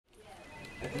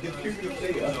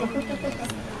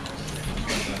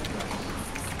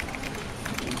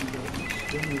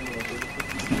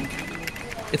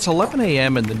It's 11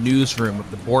 a.m. in the newsroom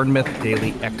of the Bournemouth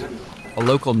Daily Echo, a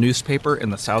local newspaper in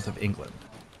the south of England.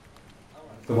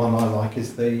 The one I like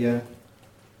is the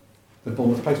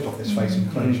Bournemouth Post Office facing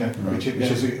closure, which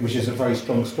is a very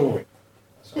strong story.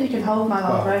 You can hold my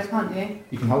life road, can't you?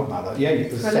 You can hold my life, yeah.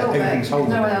 For a little everything's bit. holdable.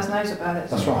 No one else knows about it.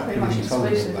 That's right. Pretty much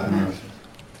exclusive, isn't it?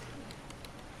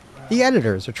 The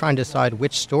editors are trying to decide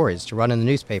which stories to run in the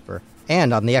newspaper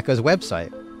and on the Echo's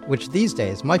website, which these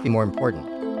days might be more important.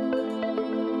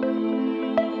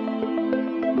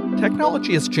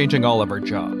 Technology is changing all of our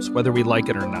jobs, whether we like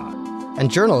it or not. And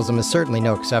journalism is certainly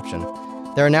no exception.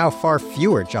 There are now far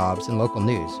fewer jobs in local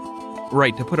news.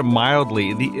 Right, to put it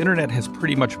mildly, the internet has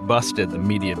pretty much busted the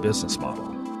media business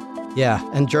model. Yeah,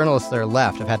 and journalists that are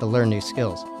left have had to learn new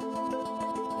skills.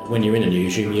 When you're in a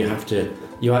newsroom, you have to,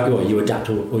 you adapt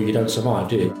or you don't survive,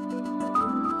 do you?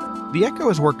 The Echo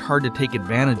has worked hard to take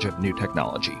advantage of new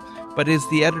technology, but as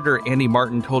the editor Andy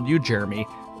Martin told you, Jeremy,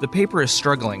 the paper is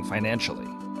struggling financially.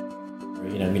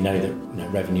 We know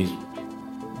that revenue's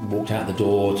walked out the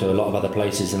door to a lot of other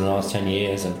places in the last 10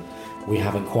 years, and we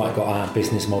haven't quite got our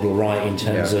business model right in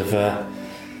terms of,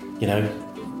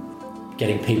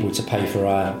 getting people to pay for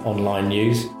our online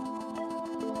news.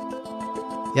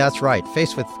 Yeah, that's right.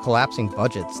 Faced with collapsing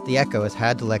budgets, the Echo has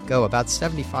had to let go about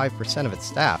 75% of its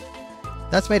staff.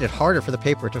 That's made it harder for the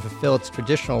paper to fulfill its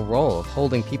traditional role of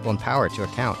holding people in power to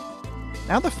account.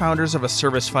 Now the founders of a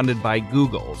service funded by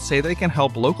Google say they can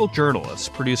help local journalists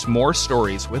produce more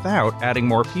stories without adding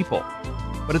more people.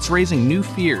 But it's raising new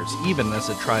fears even as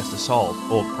it tries to solve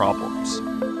old problems.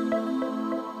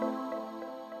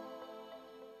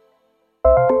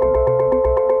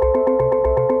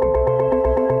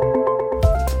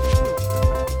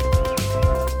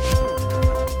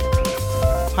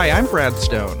 Hi, I'm Brad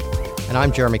Stone. And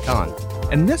I'm Jeremy Kahn.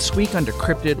 And this week on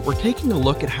Decrypted, we're taking a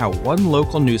look at how one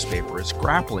local newspaper is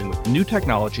grappling with new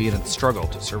technology and its struggle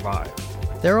to survive.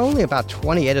 There are only about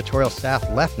 20 editorial staff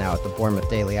left now at the Bournemouth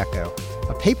Daily Echo,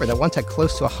 a paper that once had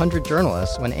close to 100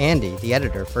 journalists when Andy, the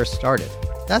editor, first started.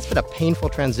 That's been a painful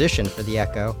transition for the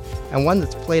Echo, and one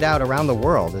that's played out around the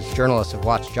world as journalists have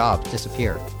watched jobs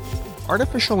disappear.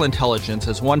 Artificial intelligence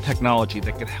is one technology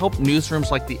that could help newsrooms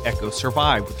like the Echo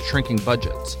survive with shrinking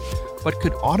budgets. But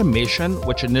could automation,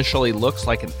 which initially looks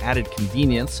like an added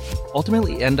convenience,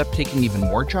 ultimately end up taking even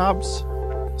more jobs?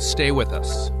 Stay with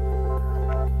us.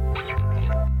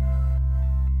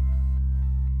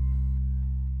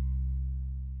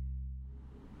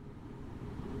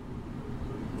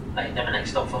 The next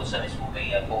stop for the service will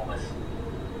be Bournemouth.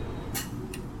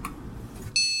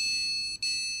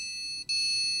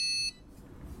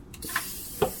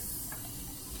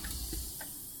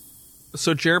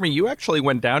 So, Jeremy, you actually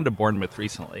went down to Bournemouth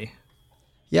recently.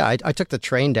 Yeah, I took the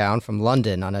train down from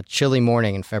London on a chilly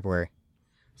morning in February.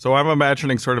 So I'm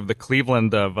imagining sort of the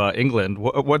Cleveland of England.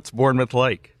 What's Bournemouth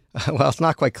like? Well, it's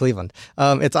not quite Cleveland.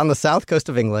 It's on the south coast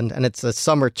of England, and it's a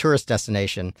summer tourist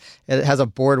destination. It has a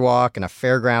boardwalk and a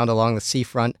fairground along the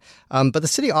seafront. But the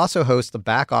city also hosts the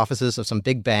back offices of some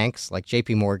big banks like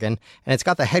JP Morgan, and it's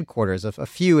got the headquarters of a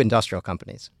few industrial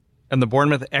companies. And the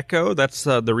Bournemouth Echo, that's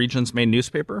the region's main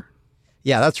newspaper?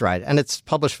 Yeah, that's right. And it's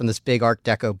published from this big Art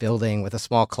Deco building with a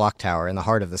small clock tower in the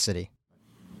heart of the city.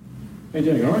 How you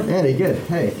doing, all right? Andy, good.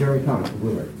 Hey, Jeremy Kahn from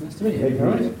Bloomberg. Nice to meet you.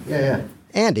 All right? Yeah.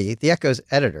 Andy, the Echo's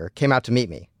editor, came out to meet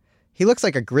me. He looks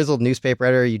like a grizzled newspaper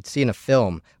editor you'd see in a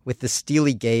film, with the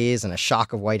steely gaze and a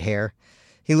shock of white hair.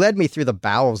 He led me through the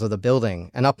bowels of the building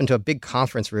and up into a big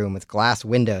conference room with glass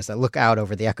windows that look out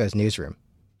over the Echo's newsroom.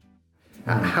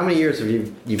 How many years have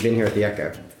you been here at the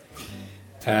Echo?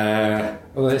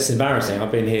 Well, it's embarrassing.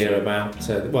 I've been here about,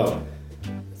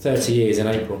 30 years in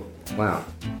April. Wow.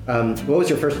 What was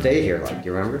your first day here like? Do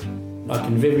you remember? I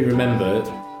can vividly remember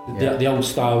the old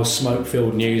style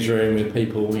smoke-filled newsroom with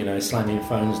people, slamming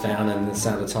phones down and the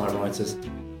sound of typewriters.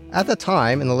 At the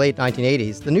time, in the late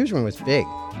 1980s, the newsroom was big.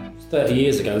 30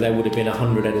 years ago, there would have been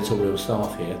 100 editorial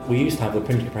staff here. We used to have the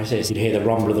printing presses. You'd hear the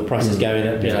rumble of the presses going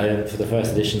up, for the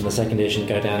first edition, the second edition,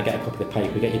 go down and get a copy of the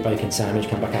paper, get your bacon sandwich,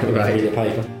 come back out and read the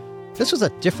paper. This was a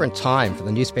different time for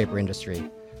the newspaper industry.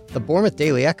 The Bournemouth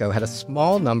Daily Echo had a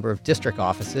small number of district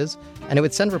offices, and it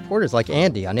would send reporters like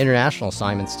Andy on international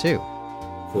assignments too.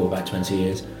 For about 20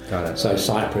 years. Got it. So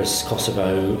Cyprus,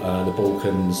 Kosovo, the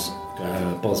Balkans,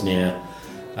 Bosnia,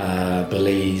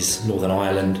 Belize, Northern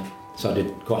Ireland. So I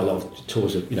did quite a lot of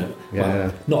tours of,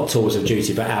 not tours of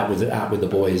duty, but out with the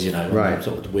boys, right.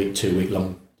 Sort of 2 week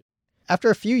long. After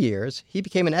a few years, he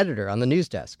became an editor on the news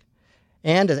desk.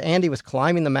 And as Andy was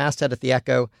climbing the masthead at the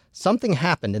Echo, something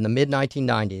happened in the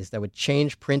mid-1990s that would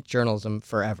change print journalism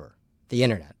forever: the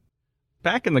internet.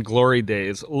 Back in the glory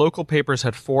days, local papers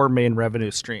had 4 main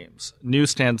revenue streams: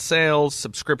 newsstand sales,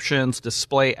 subscriptions,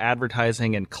 display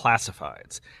advertising, and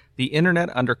classifieds. The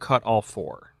internet undercut all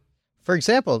 4. For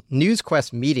example,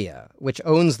 NewsQuest Media, which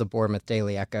owns the Bournemouth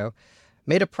Daily Echo,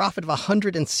 made a profit of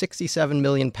 £167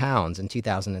 million in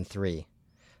 2003.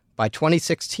 By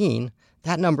 2016,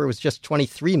 that number was just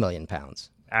 £23 million.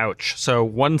 Ouch. So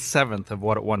 1/7 of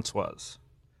what it once was.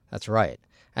 That's right.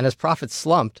 And as profits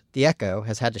slumped, the Echo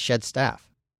has had to shed staff.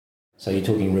 So you're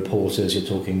talking reporters, you're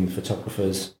talking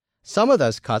photographers. Some of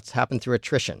those cuts happened through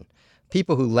attrition.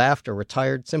 People who left or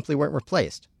retired simply weren't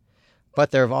replaced.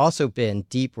 But there have also been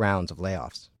deep rounds of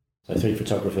layoffs. So 3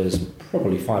 photographers,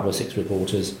 probably 5 or 6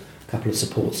 reporters, a couple of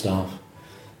support staff.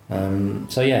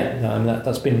 That's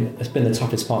been the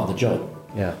toughest part of the job.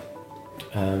 Yeah.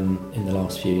 In the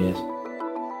last few years.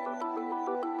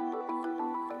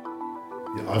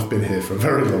 Yeah, I've been here for a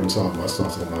very long time. I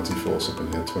started in 94, so I've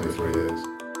been here 23 years.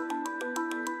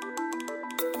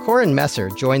 Corin Messer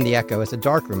joined the Echo as a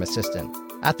darkroom assistant.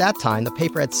 At that time, the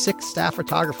paper had 6 staff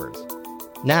photographers.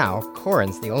 Now,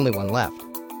 Corin's the only one left.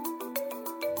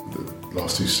 The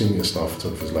last 2 senior staff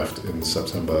photographers left in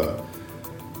September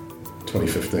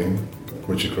 2015.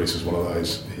 Richard Crease was one of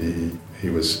those. He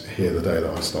was here the day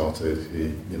that I started.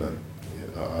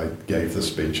 I gave the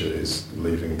speech at his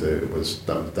leaving do.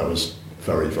 That was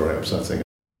very, very upsetting.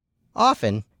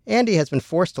 Often, Andy has been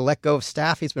forced to let go of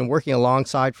staff he's been working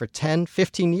alongside for 10,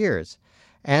 15 years,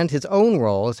 and his own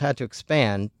role has had to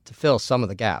expand to fill some of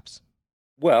the gaps.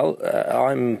 Well,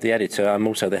 I'm the editor. I'm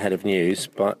also the head of news,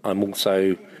 but I'm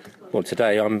also,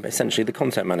 today I'm essentially the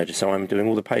content manager, so I'm doing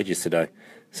all the pages today.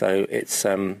 So it's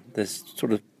there's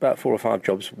sort of about 4 or 5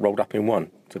 jobs rolled up in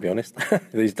one, to be honest,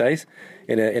 these days,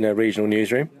 in a regional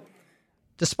newsroom.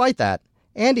 Despite that,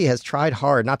 Andy has tried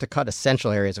hard not to cut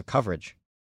essential areas of coverage.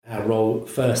 Our role,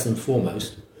 first and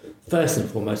foremost,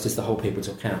 is to hold people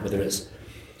to account, whether it's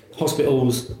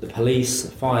hospitals, the police,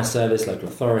 the fire service, local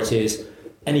authorities,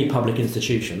 any public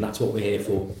institution. That's what we're here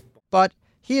for. But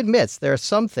he admits there are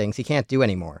some things he can't do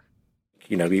anymore.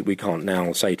 We can't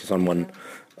now say to someone,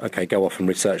 OK, go off and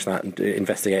research that and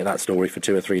investigate that story for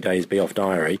 2 or 3 days, be off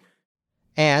diary.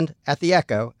 And at the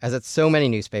Echo, as at so many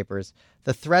newspapers,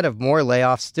 the threat of more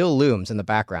layoffs still looms in the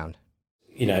background.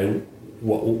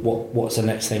 What's the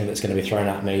next thing that's going to be thrown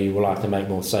at me? Will I have to make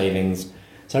more savings?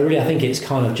 So really, I think it's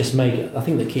kind of I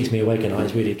think that keeps me awake at night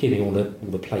is really keeping all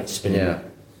the plates spinning. Yeah.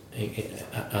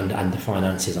 And the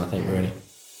finances, I think, really.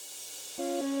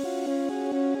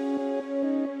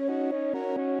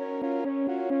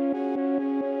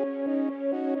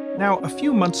 Now, a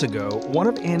few months ago, one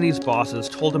of Andy's bosses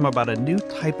told him about a new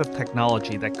type of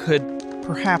technology that could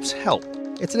perhaps help.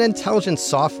 It's an intelligent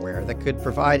software that could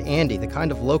provide Andy the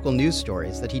kind of local news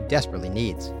stories that he desperately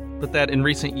needs. But that in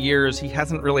recent years, he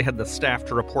hasn't really had the staff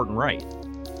to report and write.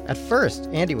 At first,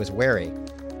 Andy was wary.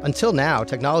 Until now,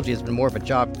 technology has been more of a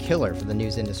job killer for the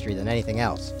news industry than anything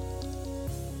else.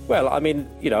 Well, I mean,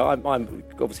 I'm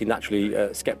obviously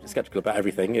naturally skeptical about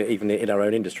everything, even in our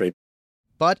own industry.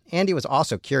 But Andy was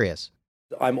also curious.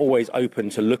 I'm always open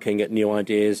to looking at new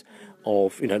ideas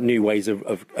of, new ways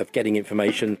of getting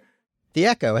information. The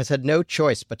Echo has had no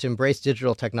choice but to embrace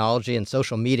digital technology and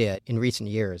social media in recent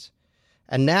years.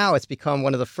 And now it's become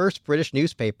one of the first British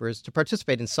newspapers to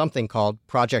participate in something called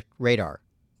Project Radar.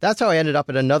 That's how I ended up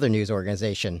at another news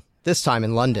organization, this time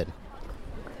in London.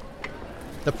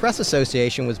 The Press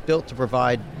Association was built to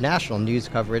provide national news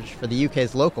coverage for the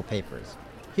UK's local papers.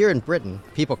 Here in Britain,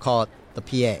 people call it the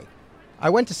PA. I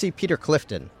went to see Peter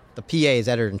Clifton, the PA's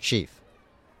editor-in-chief.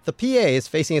 The PA is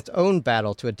facing its own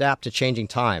battle to adapt to changing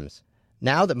times.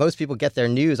 Now that most people get their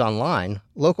news online,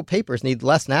 local papers need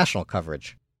less national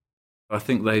coverage. I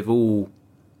think they've all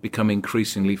become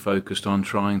increasingly focused on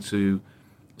trying to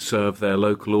serve their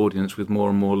local audience with more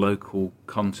and more local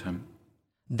content.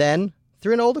 Then,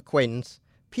 through an old acquaintance,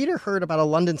 Peter heard about a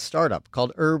London startup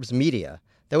called Herbs Media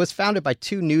that was founded by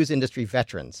 2 news industry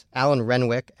veterans, Alan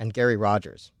Renwick and Gary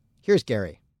Rogers. Here's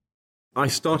Gary. I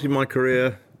started my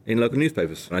career in local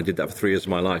newspapers. I did that for 3 years of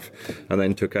my life and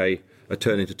then took a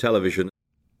turn into television.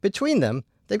 Between them,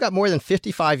 they've got more than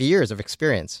 55 years of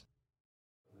experience.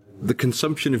 The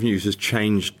consumption of news has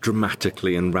changed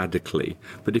dramatically and radically,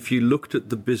 but if you looked at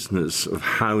the business of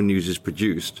how news is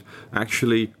produced,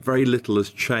 actually very little has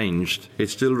changed.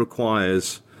 It still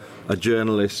requires a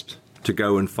journalist to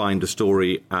go and find a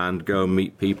story and go and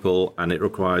meet people, and it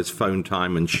requires phone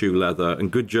time and shoe leather,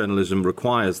 and good journalism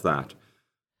requires that.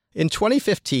 In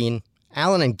 2015,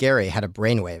 Alan and Gary had a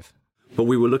brainwave. But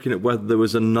we were looking at whether there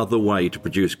was another way to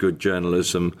produce good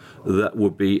journalism that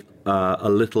would be a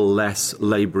little less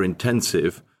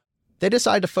labour-intensive. They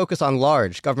decided to focus on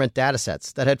large government data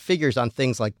sets that had figures on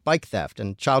things like bike theft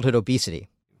and childhood obesity.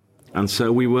 And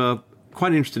so we were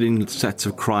quite interested in sets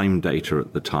of crime data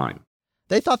at the time.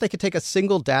 They thought they could take a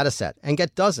single data set and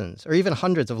get dozens or even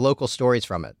hundreds of local stories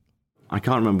from it. I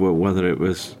can't remember whether it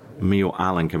was me or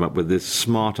Alan came up with this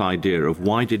smart idea of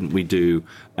why didn't we do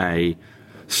a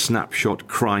snapshot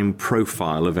crime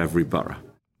profile of every borough.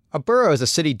 A borough is a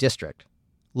city district.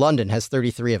 London has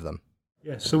 33 of them.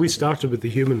 Yeah, so we started with the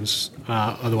humans,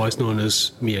 otherwise known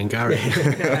as me and Gary.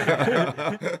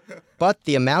 But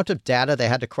the amount of data they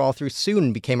had to crawl through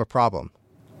soon became a problem.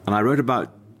 And I wrote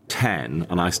about 10,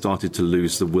 and I started to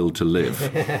lose the will to live.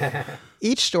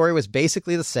 Each story was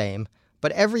basically the same,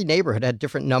 but every neighborhood had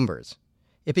different numbers.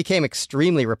 It became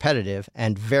extremely repetitive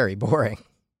and very boring.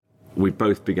 We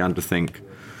both began to think,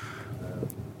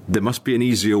 there must be an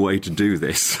easier way to do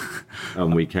this.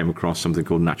 And we came across something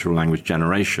called natural language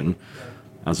generation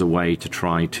as a way to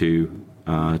try to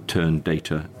turn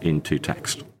data into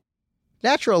text.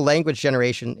 Natural language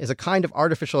generation is a kind of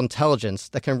artificial intelligence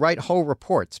that can write whole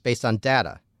reports based on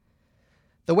data.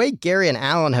 The way Gary and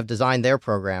Alan have designed their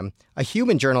program, a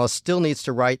human journalist still needs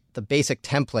to write the basic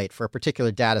template for a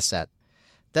particular data set.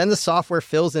 Then the software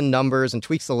fills in numbers and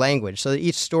tweaks the language so that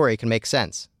each story can make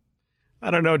sense. I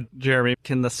don't know, Jeremy.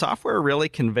 Can the software really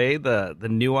convey the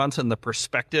nuance and the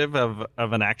perspective of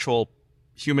an actual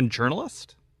human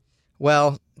journalist?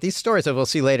 Well, these stories that we'll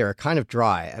see later are kind of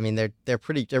dry. I mean, they're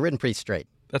written pretty straight.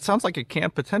 That sounds like it can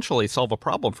potentially solve a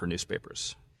problem for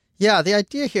newspapers. Yeah, the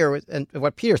idea here, and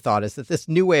what Peter thought, is that this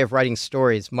new way of writing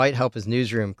stories might help his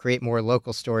newsroom create more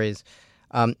local stories.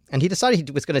 And he decided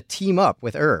he was going to team up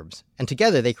with Urbs. And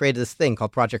together they created this thing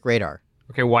called Project Radar.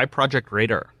 Okay, why Project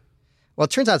Radar? Well,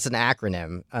 it turns out it's an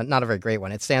acronym, not a very great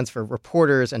one. It stands for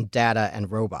Reporters and Data and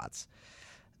Robots.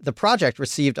 The project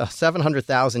received a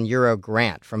 €700,000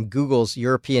 grant from Google's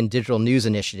European Digital News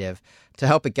Initiative to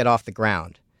help it get off the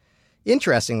ground.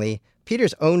 Interestingly,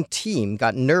 Peter's own team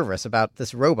got nervous about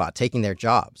this robot taking their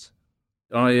jobs.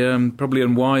 I probably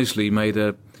unwisely made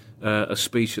a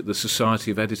speech at the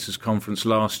Society of Editors conference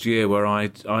last year where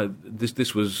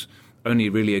this was only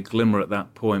really a glimmer at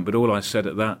that point, but all I said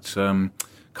at that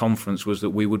conference was that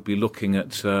we would be looking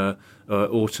at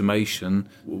automation.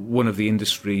 One of the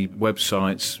industry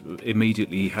websites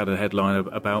immediately had a headline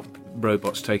about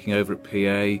robots taking over at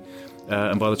PA,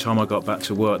 and by the time I got back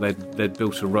to work, they'd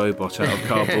built a robot out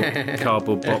of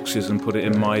cardboard boxes and put it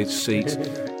in my seat.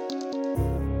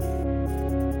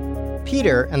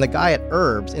 Peter and the guy at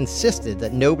Urbs insisted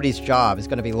that nobody's job is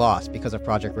going to be lost because of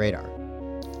Project Radar.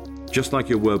 Just like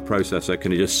your word processor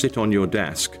can just sit on your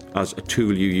desk as a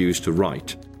tool you use to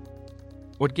write.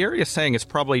 What Gary is saying is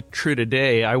probably true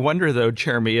today. I wonder, though,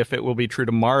 Jeremy, if it will be true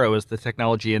tomorrow as the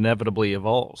technology inevitably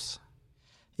evolves.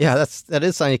 Yeah, that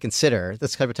is something to consider.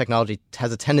 This type of technology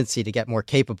has a tendency to get more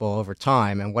capable over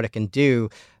time, and what it can do,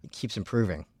 it keeps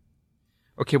improving.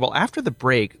 Okay, well, after the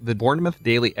break, the Bournemouth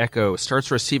Daily Echo starts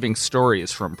receiving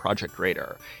stories from Project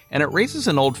Radar, and it raises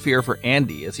an old fear for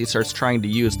Andy as he starts trying to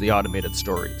use the automated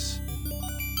stories.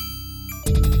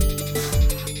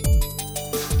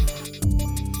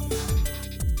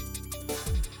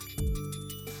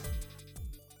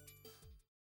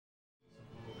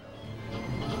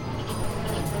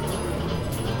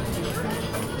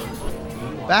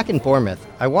 Back in Bournemouth,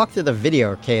 I walked through the video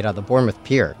arcade on the Bournemouth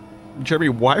Pier. Jeremy,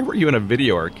 why were you in a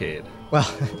video arcade? Well,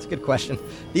 it's a good question.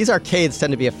 These arcades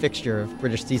tend to be a fixture of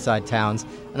British seaside towns,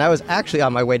 and I was actually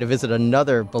on my way to visit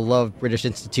another beloved British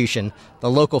institution, the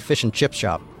local fish and chip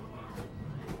shop.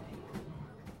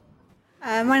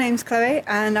 My name's Chloe,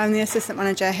 and I'm the assistant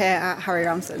manager here at Harry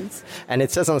Ramsden's. And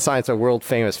it says on the sign it's a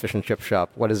world-famous fish and chip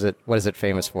shop. What is it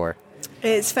famous for?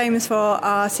 It's famous for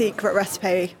our secret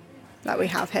recipe that we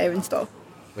have here in store.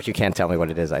 But you can't tell me what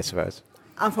it is, I suppose.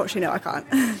 Unfortunately, no, I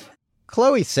can't.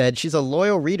 Chloe said she's a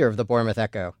loyal reader of the Bournemouth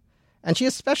Echo, and she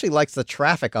especially likes the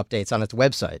traffic updates on its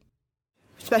website.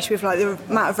 Especially with the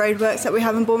amount of roadworks that we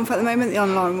have in Bournemouth at the moment, the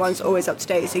online one's always up to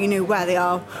date, so you know where they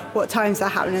are, what times they're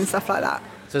happening and stuff like that.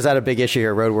 So is that a big issue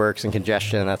here, roadworks and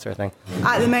congestion and that sort of thing?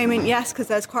 At the moment, yes, because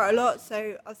there's quite a lot,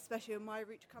 so especially on my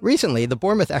route to come. Recently, the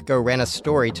Bournemouth Echo ran a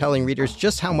story telling readers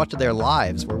just how much of their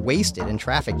lives were wasted in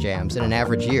traffic jams in an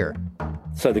average year.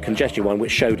 So the congestion one,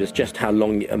 which showed us just how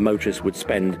long a motorist would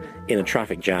spend in a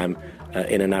traffic jam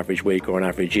in an average week or an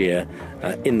average year,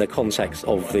 in the context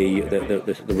of the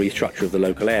restructure of the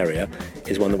local area,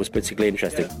 is one that was particularly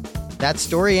interesting. That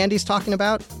story Andy's talking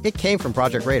about, it came from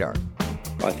Project Radar.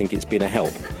 I think it's been a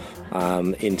help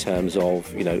in terms of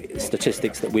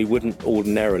statistics that we wouldn't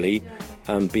ordinarily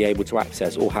be able to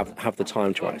access or have the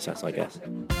time to access, I guess.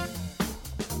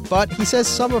 But he says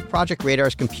some of Project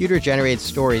Radar's computer-generated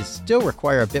stories still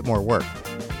require a bit more work.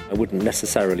 I wouldn't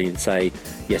necessarily say,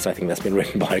 yes, I think that's been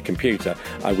written by a computer.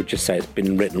 I would just say it's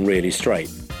been written really straight.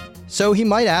 So he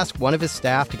might ask one of his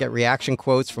staff to get reaction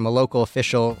quotes from a local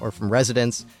official or from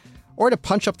residents, or to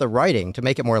punch up the writing to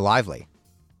make it more lively.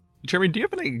 Jeremy, do you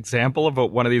have an example of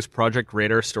what one of these Project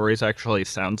Radar stories actually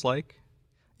sounds like?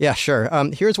 Yeah, sure.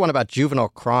 Here's one about juvenile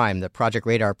crime that Project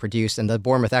Radar produced and the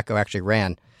Bournemouth Echo actually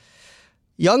ran.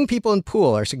 Young people in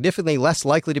Poole are significantly less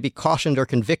likely to be cautioned or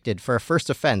convicted for a first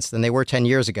offense than they were 10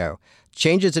 years ago.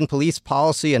 Changes in police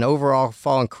policy and overall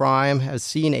fall in crime have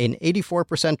seen an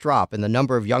 84% drop in the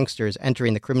number of youngsters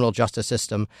entering the criminal justice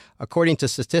system, according to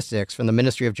statistics from the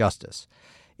Ministry of Justice.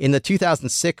 In the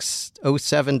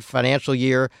 2006-07 financial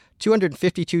year,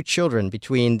 252 children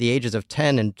between the ages of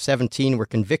 10 and 17 were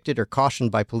convicted or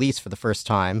cautioned by police for the first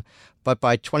time, but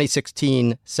by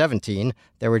 2016-17,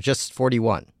 there were just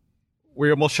 41. We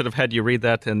almost should have had you read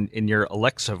that in your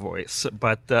Alexa voice,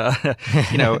 but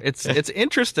it's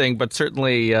interesting, but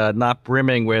certainly not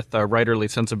brimming with writerly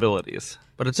sensibilities.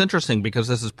 But it's interesting because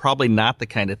this is probably not the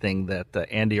kind of thing that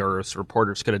Andy or his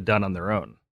reporters could have done on their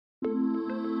own.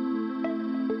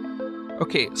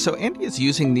 Okay, so Andy is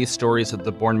using these stories of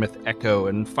the Bournemouth Echo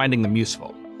and finding them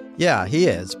useful. Yeah, he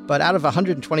is. But out of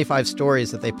 125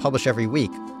 stories that they publish every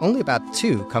week, only about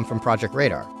 2 come from Project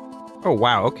Radar. Oh,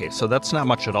 wow. Okay, so that's not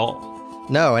much at all.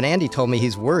 No, and Andy told me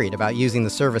he's worried about using the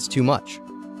service too much.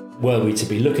 Were we to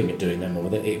be looking at doing them more,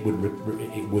 that it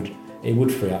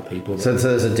would free up people. So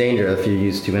there's a danger if you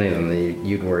use too many of them,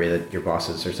 you'd worry that your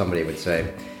bosses or somebody would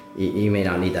say, you may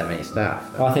not need that many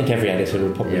staff. I think every editor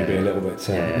would probably be a little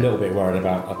bit worried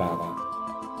about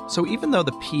that. So even though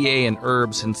the PA and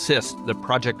Herbs insist that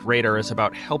Project Radar is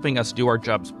about helping us do our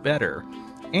jobs better,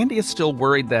 Andy is still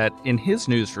worried that in his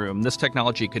newsroom, this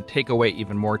technology could take away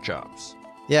even more jobs.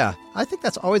 Yeah, I think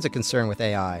that's always a concern with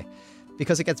AI,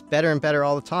 because it gets better and better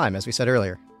all the time, as we said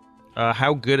earlier.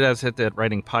 How good is it at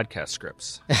writing podcast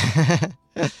scripts?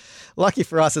 Lucky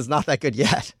for us, it's not that good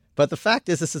yet. But the fact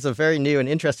is, this is a very new and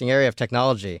interesting area of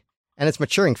technology, and it's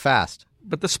maturing fast.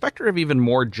 But the specter of even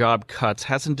more job cuts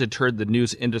hasn't deterred the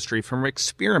news industry from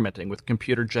experimenting with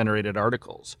computer-generated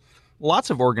articles.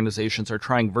 Lots of organizations are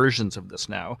trying versions of this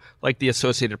now, like the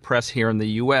Associated Press here in the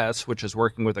U.S., which is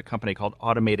working with a company called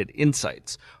Automated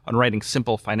Insights on writing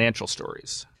simple financial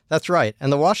stories. That's right,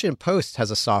 and the Washington Post has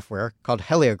a software called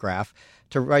Heliograph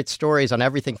to write stories on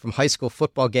everything from high school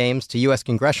football games to U.S.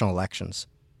 congressional elections.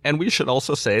 And we should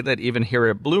also say that even here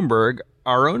at Bloomberg,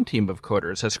 our own team of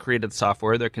coders has created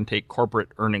software that can take corporate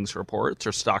earnings reports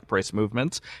or stock price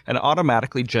movements and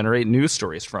automatically generate news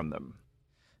stories from them.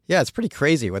 Yeah, it's pretty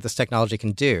crazy what this technology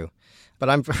can do. But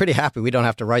I'm pretty happy we don't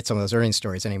have to write some of those earnings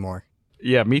stories anymore.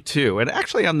 Yeah, me too. And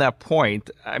actually on that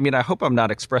point, I mean, I hope I'm not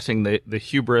expressing the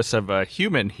hubris of a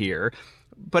human here,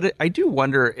 but I do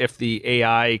wonder if the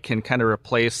AI can kind of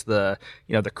replace the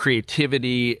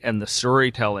creativity and the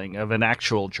storytelling of an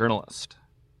actual journalist.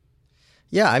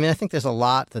 Yeah, I mean, I think there's a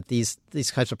lot that these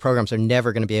types of programs are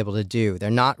never going to be able to do. They're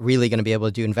not really going to be able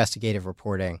to do investigative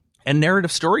reporting. And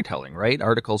narrative storytelling, right?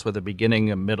 Articles with a beginning,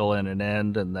 a middle, and an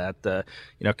end, and that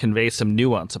convey some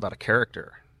nuance about a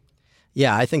character.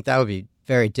 Yeah, I think that would be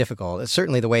very difficult. It's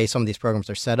certainly the way some of these programs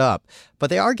are set up.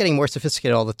 But they are getting more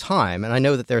sophisticated all the time. And I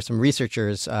know that there are some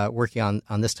researchers working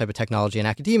on this type of technology in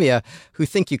academia who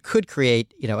think you could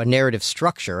create, a narrative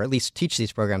structure, or at least teach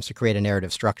these programs to create a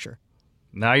narrative structure.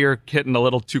 Now you're getting a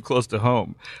little too close to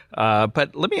home.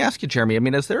 But let me ask you, Jeremy, I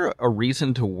mean, is there a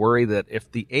reason to worry that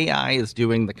if the AI is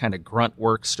doing the kind of grunt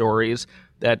work stories,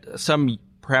 that some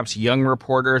perhaps young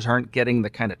reporters aren't getting the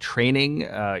kind of training,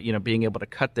 being able to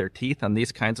cut their teeth on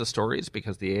these kinds of stories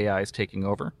because the AI is taking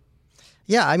over?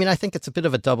 Yeah, I mean, I think it's a bit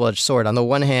of a double-edged sword. On the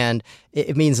one hand,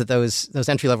 it means that those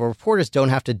entry-level reporters don't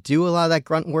have to do a lot of that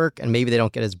grunt work, and maybe they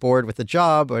don't get as bored with the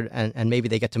job, and maybe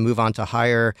they get to move on to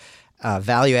higher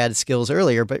value-added skills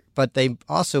earlier, but they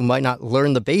also might not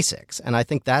learn the basics. And I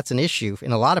think that's an issue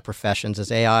in a lot of professions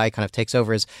as AI kind of takes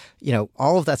over is,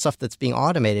 all of that stuff that's being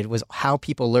automated was how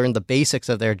people learned the basics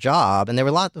of their job. And there were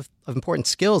a lot of important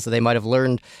skills that they might have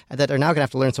learned that they're now going to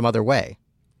have to learn some other way.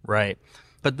 Right.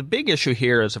 But the big issue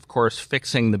here is, of course,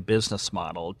 fixing the business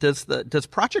model. Does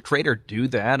Project Radar do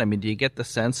that? I mean, do you get the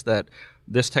sense that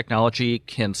this technology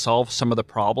can solve some of the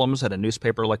problems at a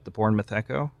newspaper like the Bournemouth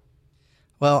Echo?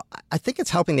 Well, I think it's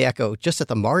helping the Echo just at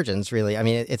the margins, really. I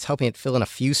mean, it's helping it fill in a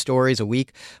few stories a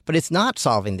week, but it's not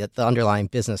solving the underlying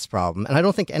business problem. And I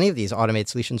don't think any of these automated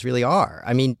solutions really are.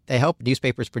 I mean, they help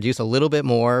newspapers produce a little bit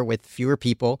more with fewer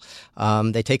people.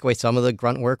 They take away some of the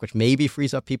grunt work, which maybe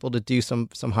frees up people to do some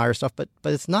higher stuff. But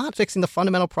it's not fixing the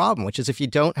fundamental problem, which is if you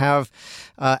don't have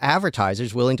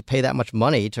advertisers willing to pay that much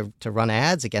money to run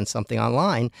ads against something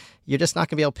online, you're just not going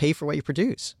to be able to pay for what you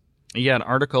produce. Yeah, and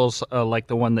articles like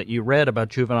the one that you read about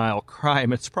juvenile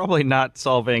crime, it's probably not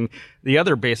solving the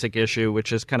other basic issue,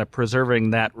 which is kind of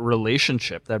preserving that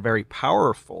relationship, that very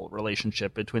powerful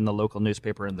relationship between the local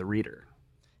newspaper and the reader.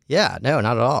 Yeah, no,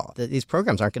 not at all. These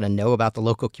programs aren't going to know about the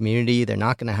local community. They're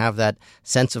not going to have that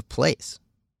sense of place.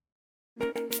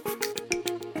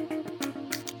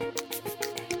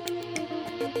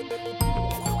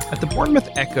 At the Bournemouth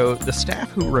Echo, the staff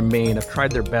who remain have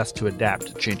tried their best to adapt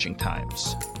to changing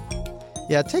times.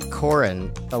 Yeah, take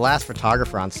Corin, the last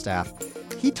photographer on staff.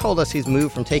 He told us he's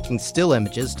moved from taking still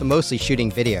images to mostly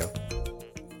shooting video.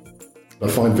 I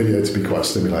find video to be quite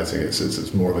stimulating.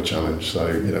 It's more of a challenge. So,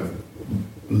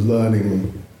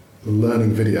 learning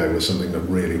video was something that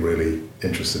really, really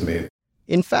interested me.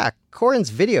 In fact, Corin's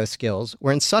video skills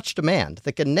were in such demand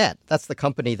that Gannett, that's the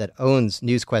company that owns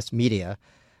NewsQuest Media,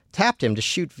 tapped him to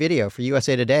shoot video for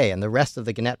USA Today and the rest of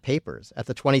the Gannett papers at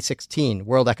the 2016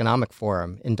 World Economic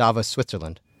Forum in Davos,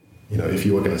 Switzerland. If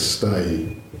you were going to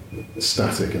stay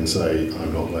static and say,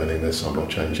 I'm not learning this, I'm not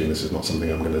changing, this is not something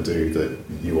I'm going to do, that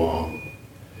you are,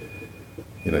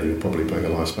 you're probably putting a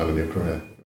lifespan in your career.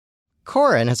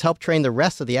 Corin has helped train the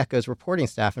rest of the Echo's reporting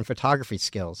staff in photography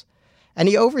skills. And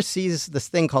he oversees this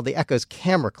thing called the Echo's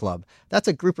Camera Club. That's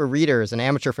a group of readers and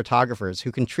amateur photographers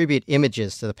who contribute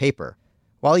images to the paper.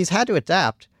 While he's had to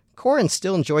adapt, Corin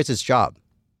still enjoys his job.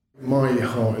 My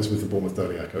heart is with the Bournemouth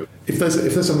Daily Echo. If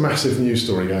there's a massive news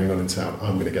story going on in town,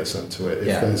 I'm going to get sent to it.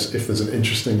 If there's an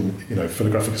interesting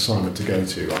photographic assignment to go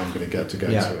to, I'm going to get to go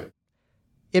to it.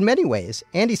 In many ways,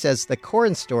 Andy says that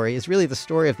Corin's story is really the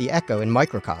story of the Echo in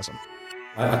microcosm.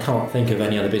 I can't think of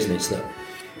any other business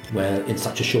where in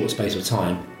such a short space of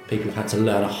time people have had to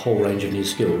learn a whole range of new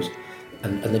skills,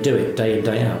 and they do it day in,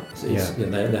 day out.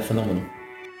 They're phenomenal.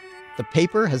 The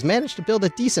paper has managed to build a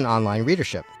decent online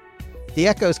readership. The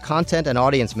Echo's content and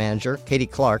audience manager, Katie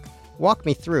Clark, walked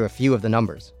me through a few of the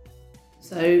numbers.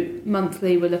 So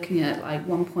monthly, we're looking at like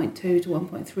 1.2 to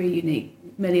 1.3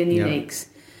 million uniques.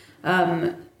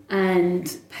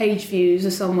 And page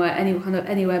views are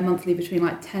anywhere monthly between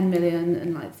like 10 million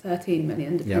and like 13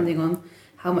 million, depending on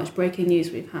how much breaking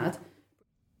news we've had.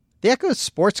 The Echo's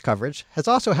sports coverage has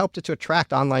also helped it to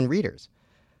attract online readers.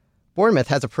 Bournemouth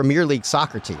has a Premier League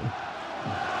soccer team.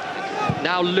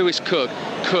 Now Lewis Cook.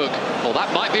 Oh,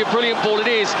 that might be a brilliant ball. It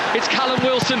is. It's Callum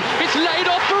Wilson. It's laid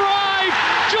off for Ive.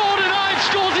 Jordan Ive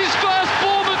scores his first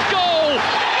Bournemouth goal.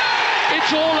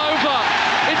 It's all over.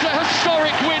 It's a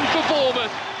historic win for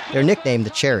Bournemouth. They're nicknamed the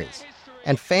Cherries.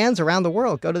 And fans around the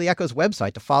world go to the Echo's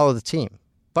website to follow the team.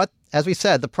 But, as we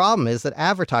said, the problem is that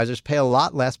advertisers pay a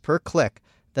lot less per click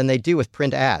than they do with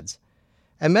print ads.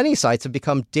 And many sites have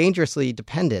become dangerously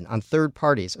dependent on third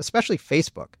parties, especially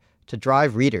Facebook, to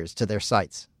drive readers to their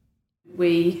sites.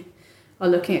 We are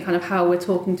looking at kind of how we're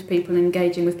talking to people and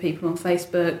engaging with people on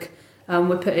Facebook.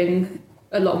 We're putting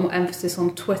a lot more emphasis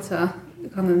on Twitter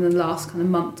kind of in the last kind of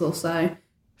month or so.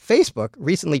 Facebook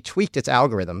recently tweaked its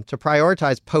algorithm to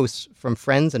prioritize posts from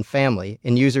friends and family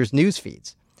in users' news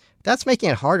feeds. That's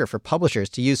making it harder for publishers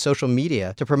to use social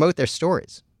media to promote their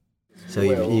stories. So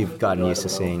you've gotten used to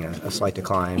seeing a slight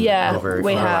decline over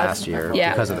last year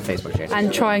because of the Facebook change.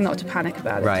 And trying not to panic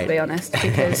about it, to be honest,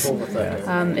 because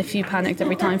if you panicked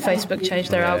every time Facebook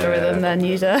changed their algorithm, then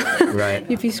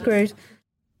you'd be screwed.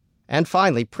 And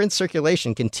finally, print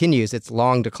circulation continues its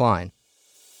long decline.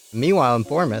 Meanwhile, in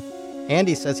Bournemouth,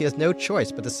 Andy says he has no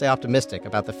choice but to stay optimistic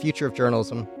about the future of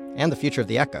journalism and the future of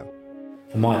the Echo.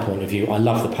 From my point of view, I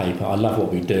love the paper, I love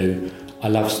what we do, I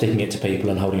love sticking it to people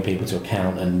and holding people to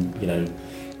account and,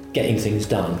 getting things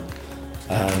done.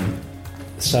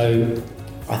 So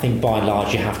I think by and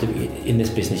large, you have to be, in this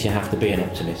business, you have to be an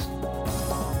optimist.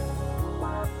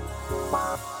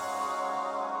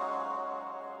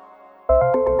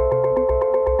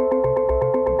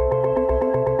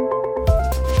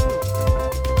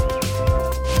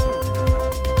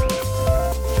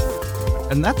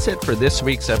 And that's it for this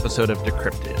week's episode of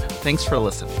Decrypted. Thanks for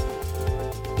listening.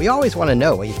 We always want to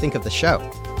know what you think of the show.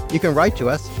 You can write to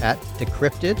us at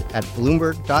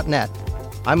decrypted@bloomberg.net.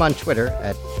 I'm on Twitter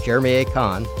at Jeremy A.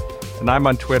 Kahn. And I'm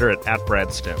on Twitter at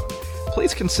 @Bradstone.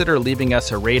 Please consider leaving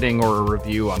us a rating or a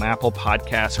review on Apple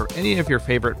Podcasts or any of your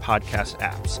favorite podcast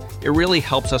apps. It really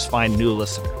helps us find new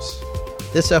listeners.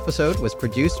 This episode was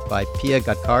produced by Pia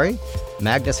Gatkari,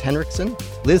 Magnus Henriksen,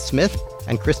 Liz Smith,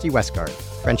 and Christy Westgard.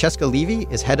 Francesca Levy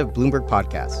is head of Bloomberg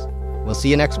Podcasts. We'll see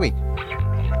you next week.